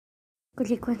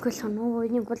Così qua in questo nuovo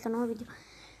video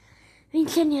vi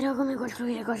insegnerò come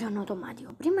costruire cose in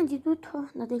automatico. Prima di tutto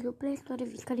andate su Play Store e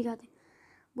vi scaricate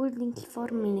Building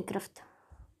for Minecraft.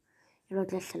 Io l'ho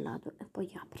già installato e poi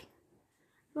apri.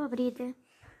 Lo aprite,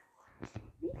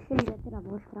 vi scegliete la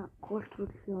vostra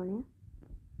costruzione.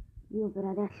 Io per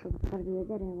adesso, per farvi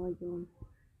vedere, voglio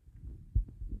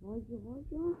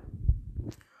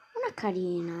una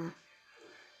carina,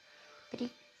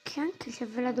 perché anche se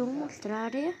ve la devo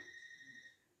mostrare,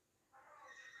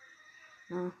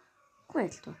 no,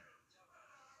 questo,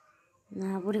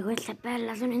 no, pure questa è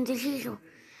bella, sono indeciso.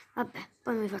 Vabbè,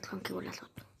 poi mi faccio anche quella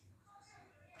sotto.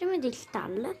 Prima di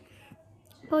install,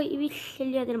 poi vi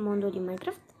scegliete il mondo di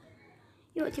Minecraft.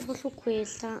 Io tipo su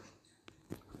questa,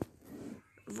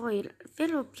 voi ve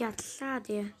lo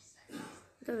piazzate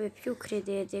dove più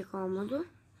credete comodo.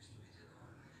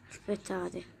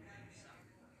 Aspettate,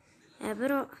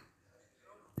 però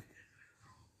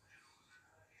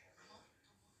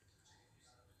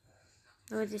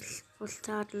dovete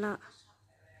spostarla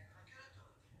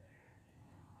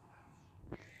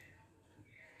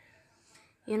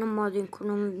in un modo in cui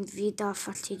non vi dà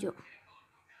fastidio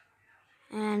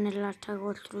nell'altra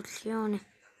costruzione.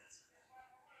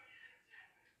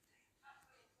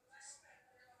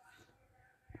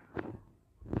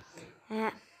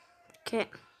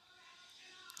 Che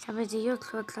sapete, io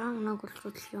ho già una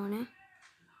costruzione.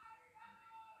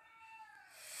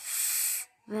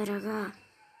 Beh raga,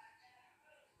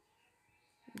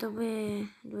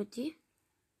 dove D?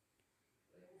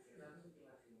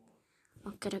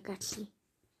 Ok ragazzi,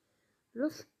 lo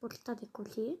spostate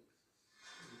così.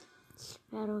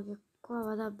 Spero che qua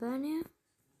vada bene.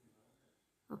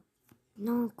 Oh,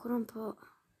 no, ancora un po'.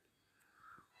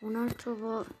 Un altro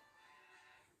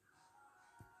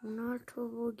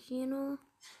pochino.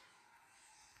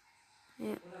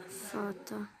 E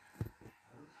fatta.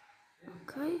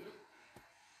 Ok.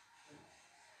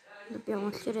 Dobbiamo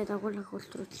uscire da quella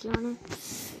costruzione,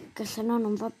 che se no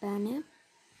non va bene.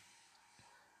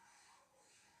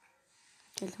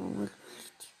 Che siamo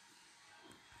usciti.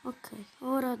 Ok,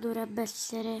 ora dovrebbe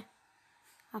essere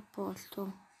a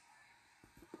posto.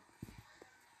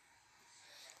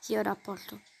 Sì, ora a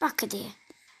posto. Paccate!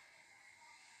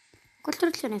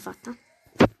 Costruzione fatta.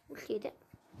 Uscite.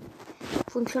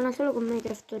 Funziona solo con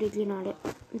Minecraft originale.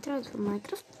 Entrate su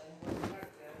Minecraft.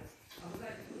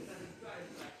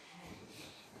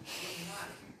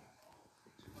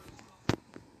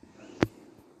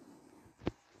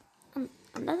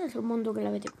 Andate sul mondo che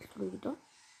l'avete costruito.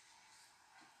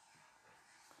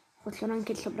 Funziona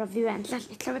anche in sopravvivenza.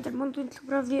 Se avete il mondo in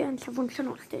sopravvivenza funziona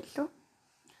lo stesso.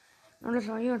 Non lo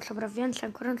so, io in sopravvivenza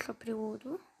ancora non so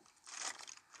privuto.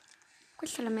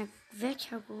 Questa è la mia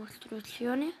vecchia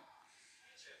costruzione.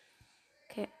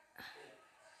 Che...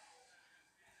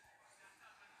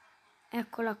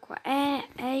 Eccola qua.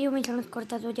 Io mi sono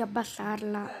scordato di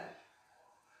abbassarla.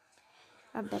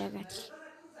 Vabbè ragazzi.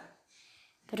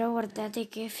 Però guardate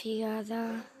che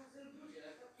figata.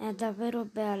 È davvero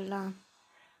bella.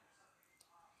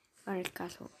 Ma nel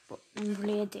caso non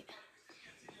volete.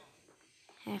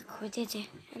 Ecco, vedete?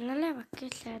 E la leva che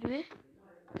serve?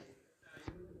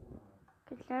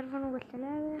 Che servono queste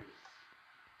leve?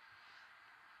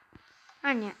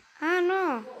 Ah, niente. Ah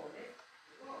no!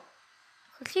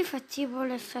 Così fa tipo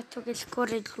l'effetto che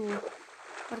scorre giù.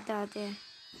 Guardate.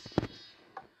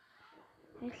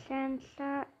 E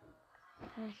senza...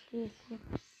 sì.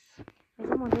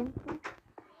 Vediamo dentro.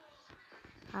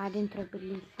 Ah, dentro è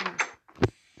bellissimo.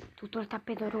 Tutto il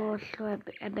tappeto rosso, è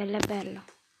bello.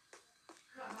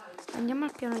 Andiamo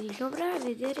al piano di sopra a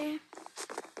vedere.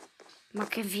 Ma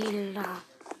che villa!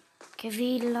 Che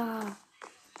villa!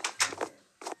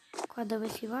 Qua dove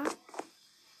si va?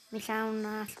 Mi sa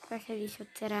una specie di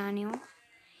sotterraneo.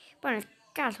 Poi nel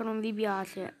caso non vi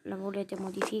piace, la volete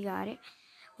modificare,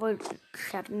 voi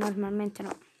normalmente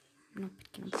no. No,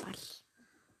 perché non passi.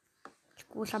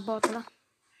 Scusa botola.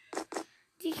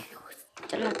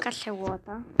 La cassa è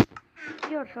vuota.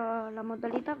 Io ho la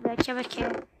modalità vecchia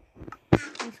perché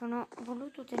mi sono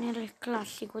voluto tenere il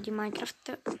classico di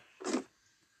Minecraft.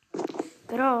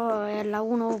 Però è la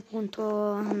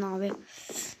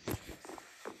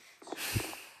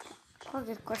 1.9. Qua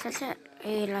che cosa c'è?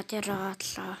 E la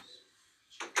terrazza.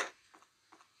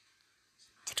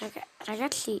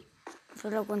 Ragazzi, ve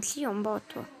lo consiglio un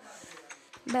botto.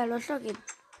 Beh, lo so che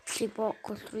si può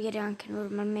costruire anche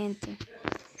normalmente.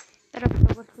 Però se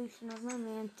lo costruisci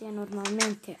normalmente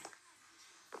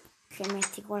ci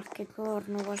metti qualche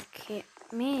giorno, qualche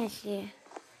mese,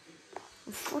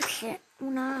 forse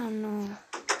un anno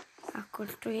a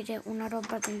costruire una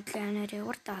roba del genere.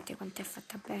 Guardate quanto è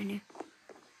fatta bene.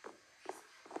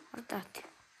 Aspettate.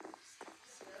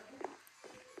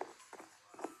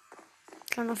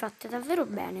 L'hanno fatte davvero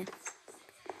bene.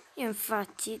 Io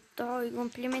infatti do i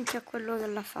complimenti a quello che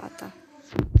l'ha fatta.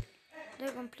 Do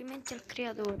i complimenti al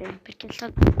creatore perché è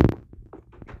stata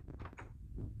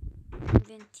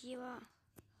un'inventiva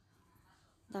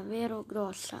davvero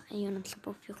grossa e io non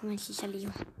sapevo più come si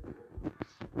saliva.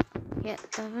 È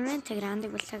talmente grande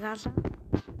questa casa.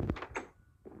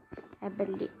 È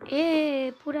bellissima.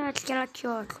 E pure la scala a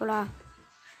chiocciola.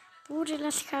 Pure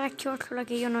la scala a chiocciola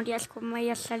che io non riesco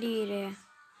mai a salire.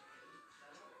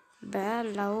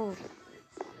 Bella, oh.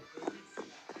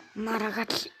 Ma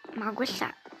ragazzi, ma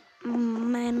questa...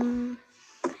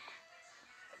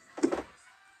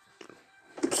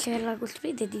 se la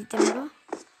costruite ditemelo.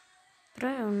 Però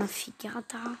è una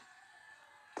figata.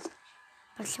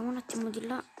 Passiamo un attimo di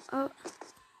là. Oh.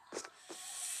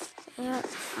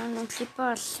 Non si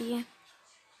passi.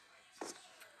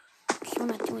 Passiamo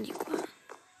un attimo di qua.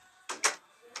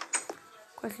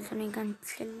 Questi sono i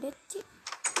cancelletti.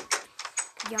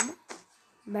 Chiudiamo.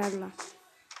 Bella.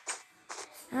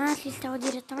 Ah, si stava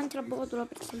direttamente la botola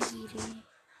per salire.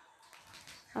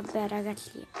 Vabbè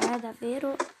ragazzi, è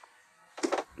davvero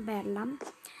bella.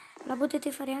 La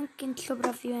potete fare anche in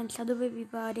sopravvivenza dove vi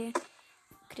pare.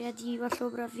 Creativa,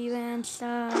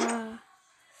 sopravvivenza.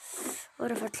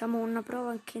 Ora facciamo una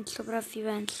prova anche in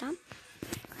sopravvivenza.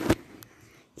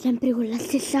 Sempre con la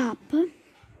stessa app.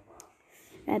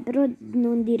 Però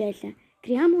non direte.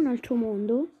 Creiamo un altro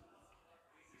mondo.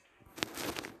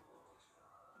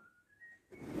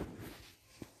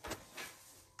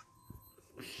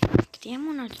 Creiamo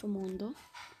un altro mondo.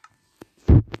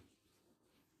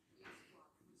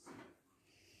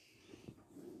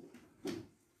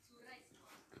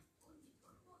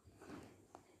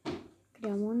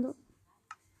 Creiamo un mondo.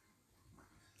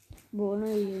 Boh,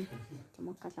 noi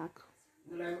siamo a casaccio.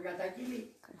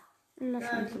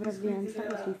 Lasciamo in sopravvivenza,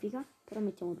 classifica, però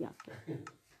mettiamo piatto.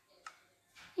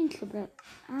 In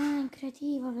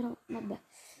creativa però, vabbè,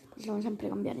 possiamo sempre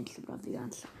cambiare in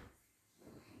sopravvivenza.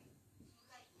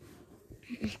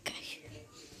 Ok.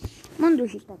 Il mondo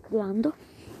si sta creando.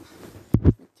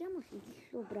 Mettiamoci di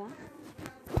sopra.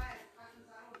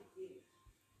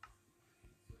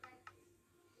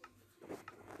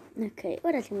 Ok,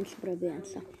 ora siamo in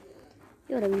sopravvivenza.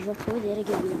 E ora vi faccio vedere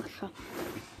che vi lascia.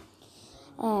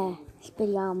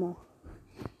 Speriamo.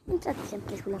 Entrate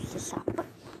sempre sulla stessa app.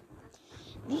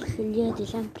 Vi scegliete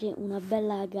sempre una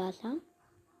bella casa.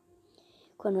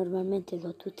 Qua normalmente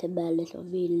sono tutte belle, sono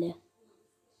ville.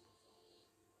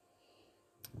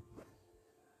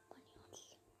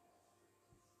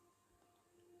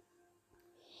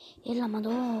 E la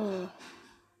madonna.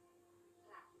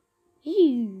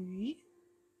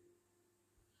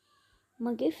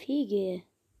 Ma che fighe.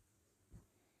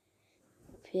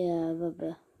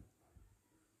 Vabbè.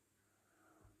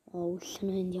 Oh, se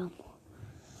noi andiamo.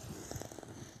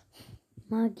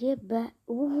 Ma che bello.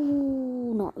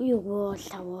 No, io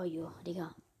questa voglio,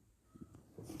 raga.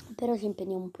 Però ci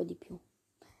impegniamo un po' di più.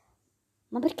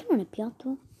 Ma perché non è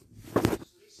piatto?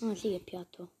 Ah sì, è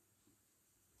piatto.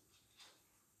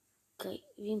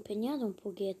 Ok, vi impegnate un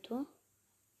pochetto.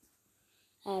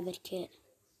 Perché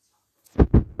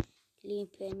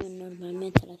l'impegno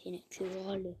normalmente alla fine ci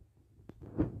vuole.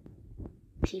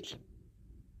 Sì.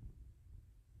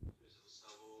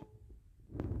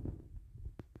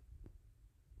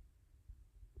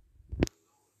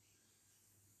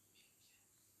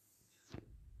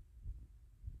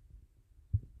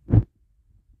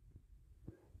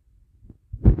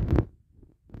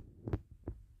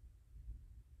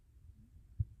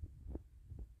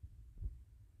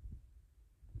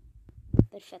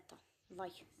 Perfetto,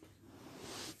 vai.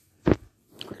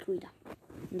 Costruita.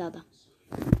 Andata.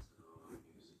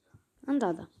 È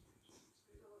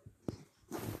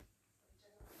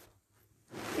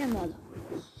andata.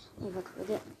 Vi faccio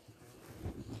vedere.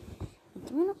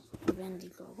 Un attimino. Prendi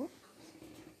il gioco.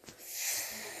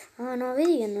 Ah no,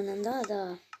 vedi che non è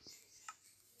andata.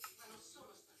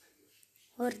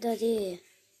 Guarda te.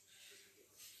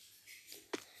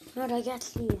 No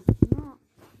ragazzi, no.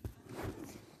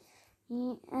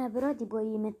 Però ti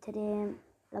puoi mettere.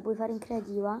 La puoi fare in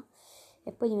creativa.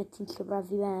 E poi ti metti in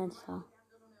sopravvivenza.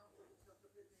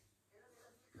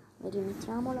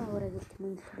 Rimettiamola ora che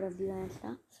siamo in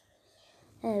sopravvivenza.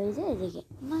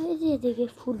 Vedete che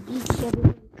furbizia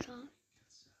questa?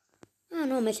 Ah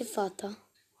no, me si è fatta.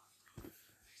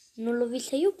 Non l'ho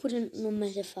vista io oppure non me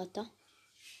si è fatta?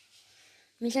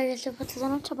 Mi sa che si è fatta da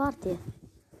un'altra parte.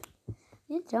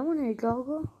 Entriamo nel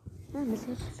gioco. Mi sa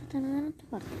che si è fatta da un'altra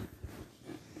parte.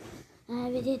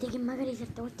 Vedete che magari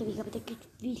certe volte vi capite che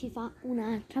vi si fa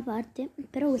un'altra parte.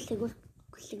 Però queste cose.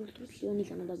 queste costruzioni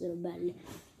sono davvero belle.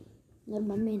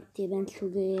 Normalmente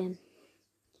penso che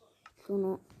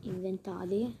sono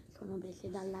inventate, sono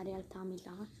prese dalla realtà, mi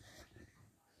sa.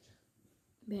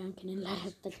 Beh, anche nella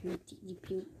realtà ci metti di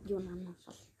più di un anno a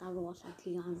fare sta cosa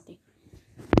gigante.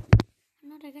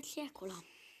 No ragazzi, eccola,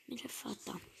 mi l'è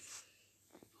fatta.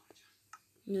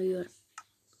 New York.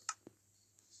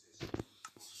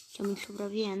 Siamo in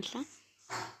sopravvivenza.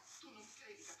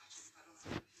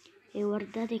 E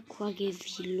guardate qua che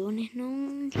villone.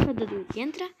 Non so da dove si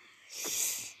entra.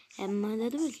 Ma da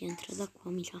dove si entra? Da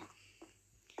qua mi sa.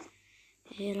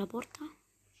 E la porta?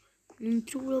 Non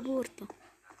trovo la porta.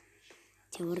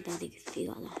 Cioè, guardate che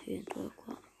figata. Io entro da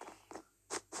qua.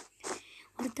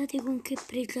 Guardate con che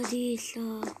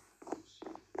pregiatezza.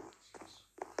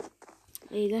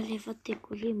 Le case fatte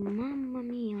così. Mamma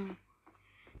mia.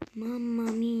 Mamma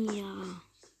mia.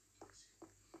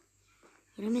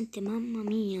 Veramente mamma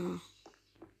mia.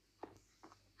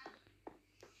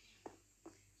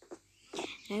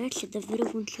 Ragazzi, è davvero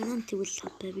funzionante questa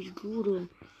app, vi giuro.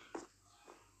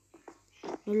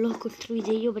 Non l'ho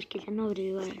costruita io perché sennò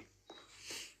avrei...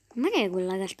 Ma che è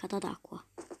quella cascata d'acqua?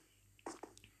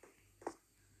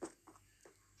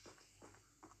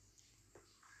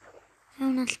 È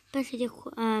una specie di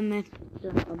acqua... Ah,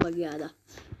 l'acqua buggata.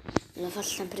 Me la fa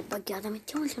sempre buggata.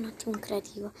 Mettiamoci un attimo in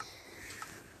creativa.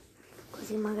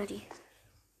 Così magari...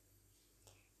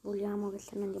 Vogliamo che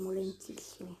se no andiamo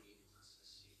lentissimi.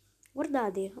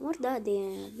 Guardate,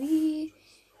 guardate.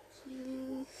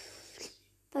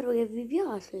 Spero che vi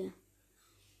piace.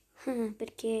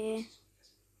 Perché...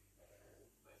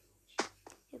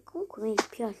 E comunque mi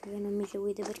dispiace che non mi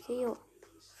seguite perché io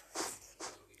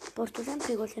porto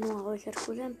sempre cose nuove,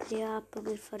 cerco sempre app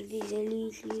per farvi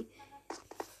felici,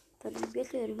 farvi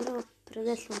piacere, però per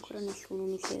adesso ancora nessuno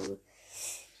mi segue.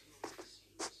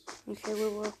 Mi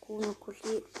segue qualcuno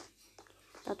così,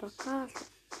 dato a caso.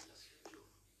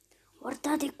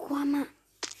 Guardate qua, ma...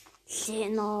 Sì,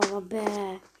 no,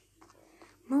 vabbè.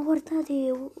 Ma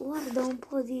guardate, guarda un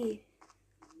po' di...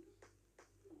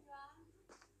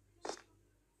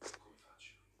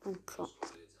 Non so.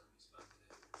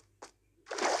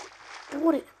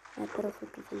 Pure... però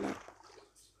sotto sull'erba.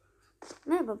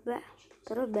 Vabbè,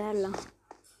 però è bella.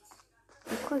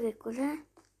 E qua che cos'è?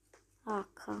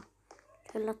 H.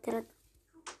 C'è il latte...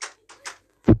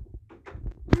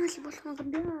 Ah, si possono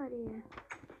cambiare.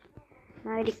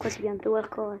 Magari qua si pianta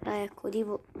qualcosa, ecco,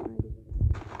 tipo...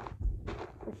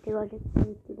 Queste cose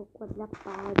qui, tipo qua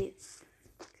zappate. Si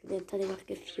piantate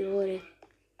qualche fiore.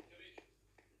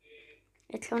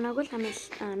 E c'è una cosa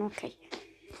messa... Ah, no, ok.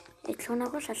 E c'è una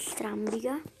cosa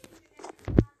strambica.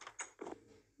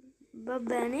 Va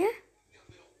bene.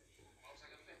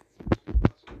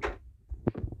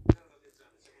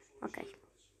 Ok.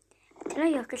 Ce l'ho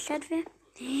io che serve?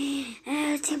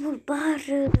 È tipo il bar.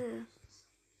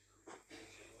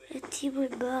 È tipo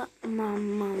il bar.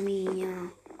 Mamma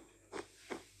mia.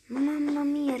 Mamma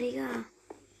mia, raga.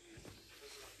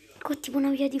 Qua è tipo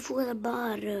una via di fuga da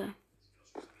bar.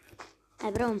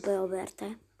 Però è un po'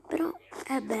 aperta, Però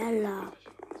è bella.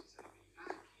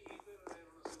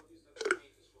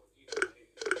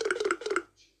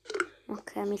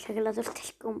 Ok, mi sa che la torta è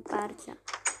scomparsa.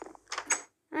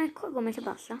 Ah, qua come si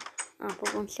passa? Ah,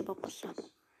 qua non si può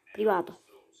passare. Privato.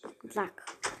 Zac.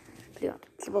 Privato,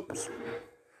 si può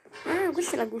passare. Ah,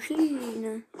 questa è la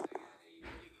cucina.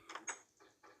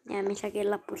 Mi sa che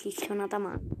l'ha posizionata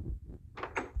male.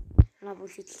 La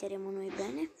posizioneremo noi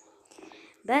bene.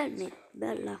 Bene,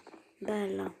 bella,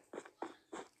 bella.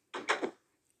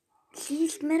 Sì,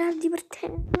 smeraldi per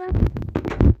terra.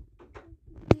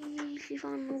 Si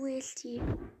fanno questi.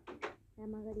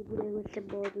 Magari pure queste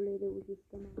botole devo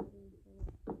sistemare.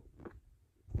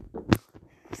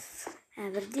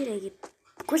 Per dire che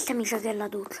questa mi sa che è la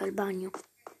doccia, il bagno.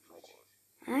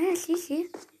 Sì, sì.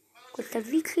 Questa è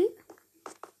WC.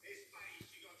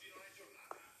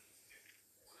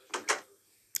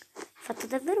 Fatta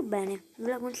davvero bene, ve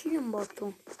la consiglio un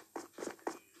botto.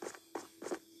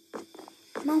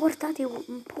 Ma guardate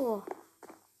un po'.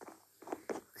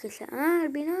 Che c'è? Ah, il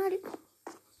binario.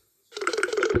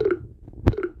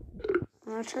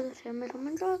 Ho alzato, si è messo a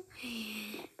mangiare.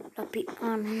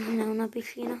 Non è una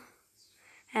piscina.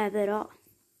 Però,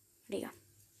 raga,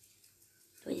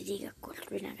 dovete dire che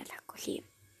costruire una casa così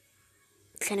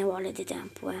se ne vuole di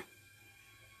tempo,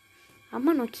 A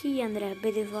mano chi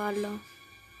andrebbe di farlo?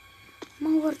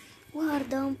 Ma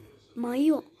guarda, ma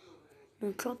io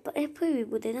non so. E poi vi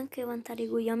potete anche vantare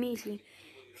con gli amici.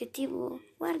 Che tipo,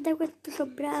 guarda quanto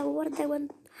sono bravo, guarda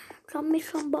quanto ci ho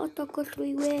messo un botto a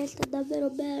costruire questo, è davvero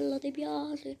bello, ti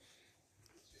piace?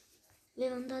 Le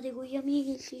andate con gli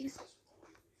amici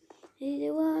E dite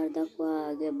guarda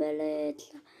qua che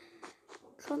bellezza.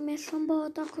 Ci ho messo un po'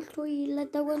 a costruirla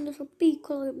da quando sono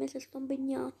piccolo che mi si sto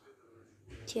impegnando.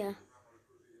 Cioè,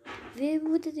 vi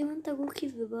potete mandare con chi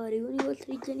vi pare, con i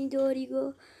vostri genitori,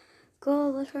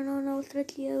 con vostra nonna, vostra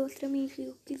zia, i vostri amici,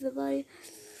 con chi vi pare.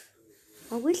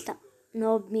 Ma questa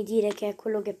non mi dire che è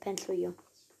quello che penso io.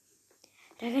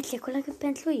 Ragazzi, è quella che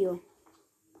penso io.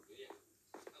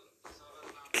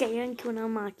 Che è anche una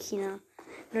macchina.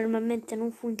 Normalmente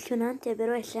non funzionante,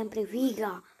 però è sempre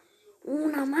figa.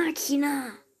 Una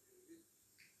macchina!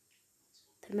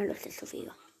 Per me è lo stesso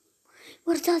figa.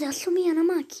 Guardate, assomiglia a una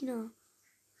macchina.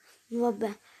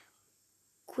 Vabbè,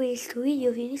 questo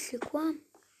video finisce qua.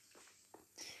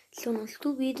 Sono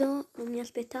stupido, non mi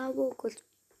aspettavo,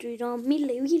 costruirò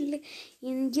 1000 ville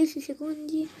in 10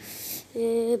 secondi.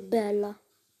 Bella,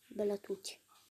 bella a tutti.